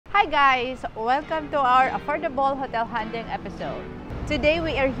Hi guys! Welcome to our affordable hotel hunting episode. Today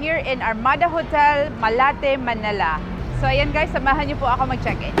we are here in Armada Hotel Manila. So ayan guys, samahan niyo po ako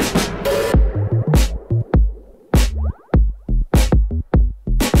mag-check-in.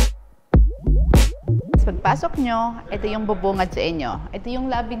 Pagpasok nyo, ito yung bubungad sa inyo. Ito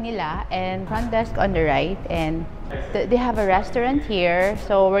yung lobby nila and front desk on the right, and they have a restaurant here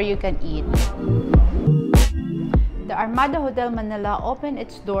so where you can eat. The Armada Hotel Manila opened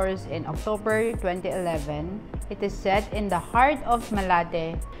its doors in October 2011. It is set in the heart of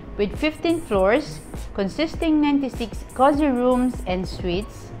Malate with 15 floors consisting 96 cozy rooms and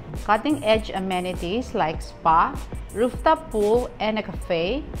suites, cutting-edge amenities like spa, rooftop pool, and a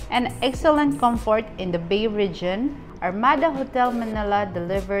cafe, and excellent comfort in the Bay region. Armada Hotel Manila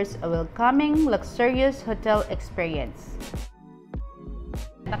delivers a welcoming, luxurious hotel experience.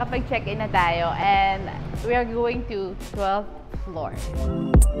 Nakapag-check-in na tayo and we are going to 12th floor.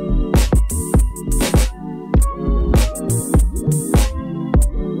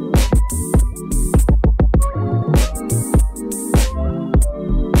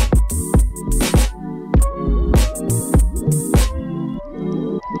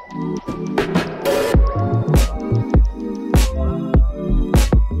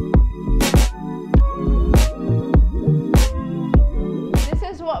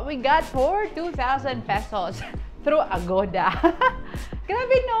 We got for 2,000 pesos through Agoda.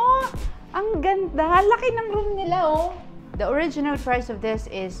 Grabe no? Ang ganda. Laki ng room nila oh. The original price of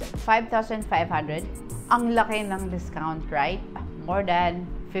this is 5,500. Ang laki ng discount, right? More than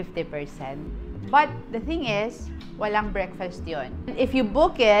 50%. But the thing is, walang breakfast yun. If you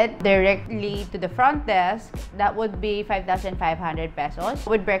book it directly to the front desk, that would be 5,500 pesos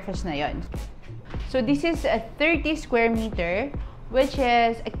with breakfast na yun. So this is a 30 square meter, which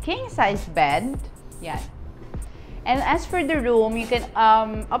is a king-size bed. Yeah. And as for the room, you can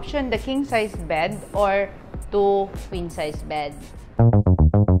option the king-size bed or 2 queen-size bed.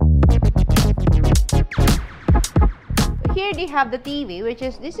 Here they have the TV, which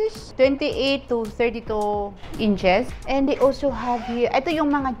is, this is 28 to 32 inches. And they also have here, ito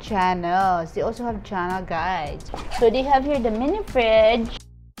yung mga channels. They also have channel guides. So they have here the mini fridge.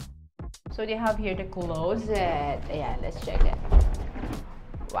 So they have here the closet. Ayan, let's check it.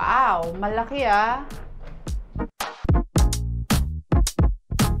 Wow, malaki ah.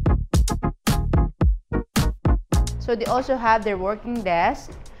 So they also have their working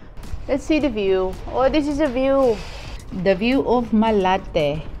desk. Let's see the view. Oh, this is a view. The view of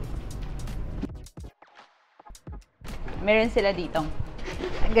Malate. Meron sila ditong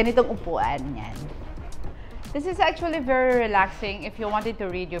ganitong upuan yan. This is actually very relaxing if you wanted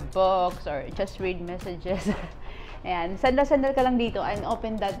to read your books or just read messages. Ayan, sandal-sandal ka lang dito and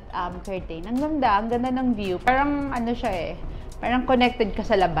open that curtain. Ang ganda ng view. Parang ano siya eh, parang connected ka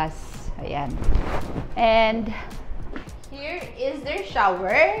sa labas. Ayan. And here is their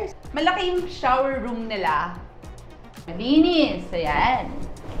shower. Malaki yung shower room nila. Malinis. Ayan.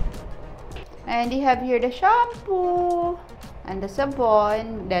 And they have here the shampoo and the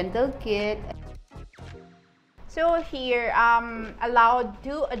sabon, dental kit. So here, allowed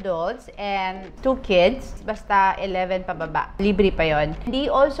 2 adults and 2 kids, basta 11 pababa. Libre pa yon.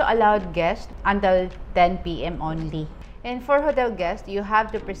 They also allowed guests until 10 p.m. only. And for hotel guests, you have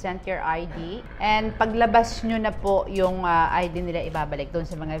to present your ID. And paglabas nyo na po yung ID nila ibabalik doon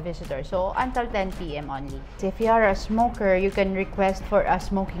sa mga visitors. So until 10 p.m. only. So if you are a smoker, you can request for a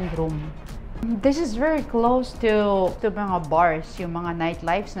smoking room. This is very close to mga bars, yung mga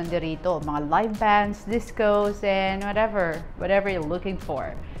nightlives nandirito, mga live bands, discos, and whatever you're looking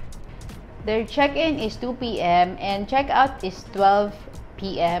for. Their check-in is 2 p.m. and check-out is 12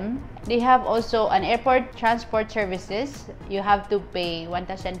 p.m. They have also an airport transport services. You have to pay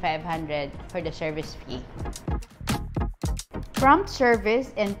 1,500 for the service fee. Prompt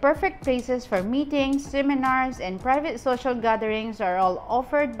service and perfect places for meetings, seminars, and private social gatherings are all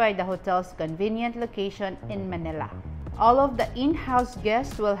offered by the hotel's convenient location in Manila. All of the in-house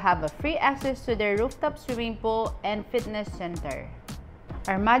guests will have a free access to their rooftop swimming pool and fitness center.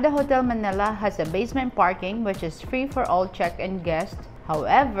 Armada Hotel Manila has a basement parking which is free for all check-in guests.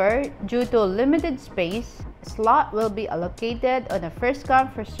 However, due to limited space, a slot will be allocated on a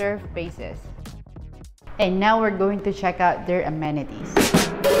first-come, first-served basis. And now we're going to check out their amenities.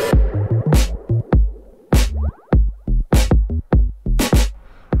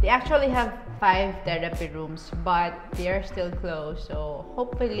 They actually have 5 therapy rooms, but they are still closed. So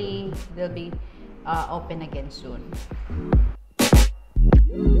hopefully they'll be open again soon.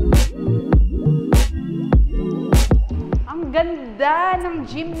 Ang ganda ng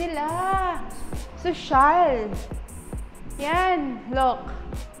gym nila. Social. Yan, look.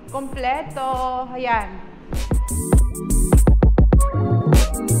 Kompleto. Ayan.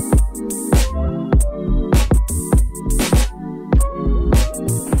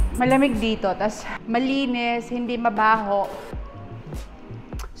 Malamig dito, tas malinis, hindi mabaho.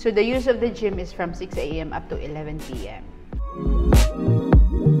 So the use of the gym is from 6 a.m. up to 11 p.m.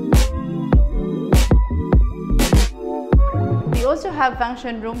 We also have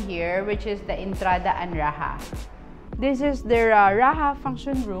function room here, which is the Entrada and Raha. This is their Raha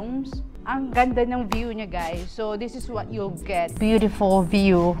function rooms. Ang ganda ng view niya, guys. So this is what you'll get. Beautiful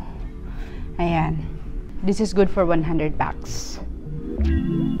view. Ayan. This is good for 100 bucks.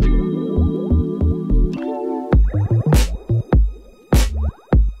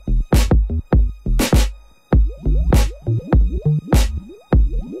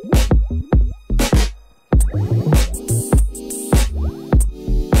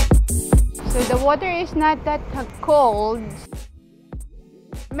 The water is not that cold.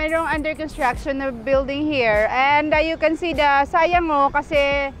 Mayroong under construction na building here. And you can see the sayang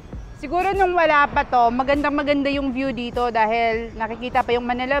kasi siguro nung wala pa to, maganda yung view dito dahil nakikita pa yung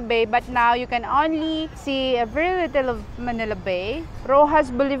Manila Bay. But now you can only see a very little of Manila Bay. Rojas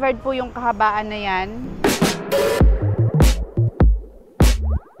Boulevard po yung kahabaan na yan.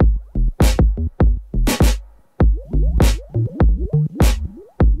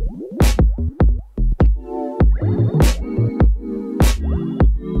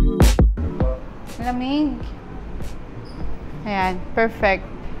 Lamig. Ayan, perfect.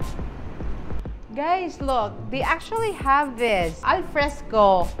 Guys, look, they actually have this al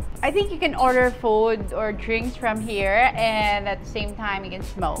fresco. I think you can order food or drinks from here and at the same time you can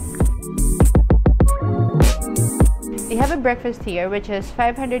smoke. They have a breakfast here which is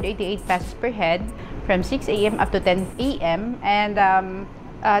 588 pesos per head from 6 a.m. up to 10 a.m. and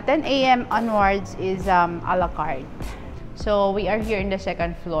 10 a.m. onwards is a la carte. So, we are here in the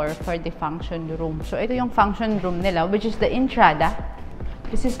second floor for the function room. So, ito yung function room nila, which is the Entrada.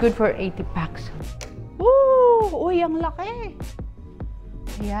 This is good for 80 bucks. Woo! Uy, ang laki!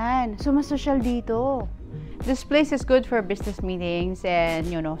 Ayan. So, mas social dito. This place is good for business meetings and,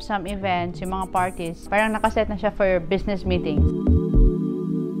 you know, some events, yung mga parties. Parang nakaset na siya for business meetings.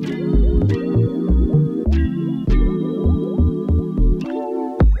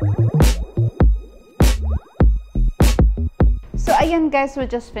 So, ayan guys, we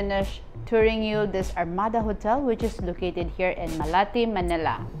just finished touring you this Armada Hotel, which is located here in Malate,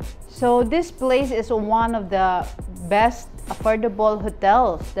 Manila. So, this place is one of the best affordable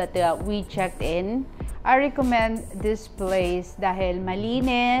hotels that we checked in. I recommend this place dahil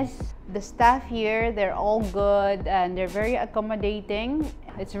malinis. The staff here, they're all good and they're very accommodating.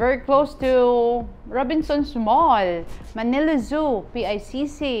 It's very close to Robinson's Mall, Manila Zoo,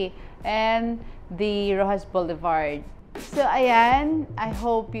 PICC, and the Rojas Boulevard. So ayan, I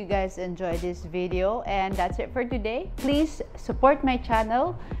hope you guys enjoyed this video and that's it for today. Please support my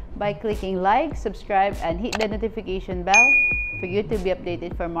channel by clicking like, subscribe, and hit the notification bell for you to be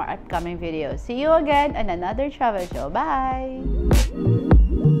updated for more upcoming videos. See you again on another travel show. Bye!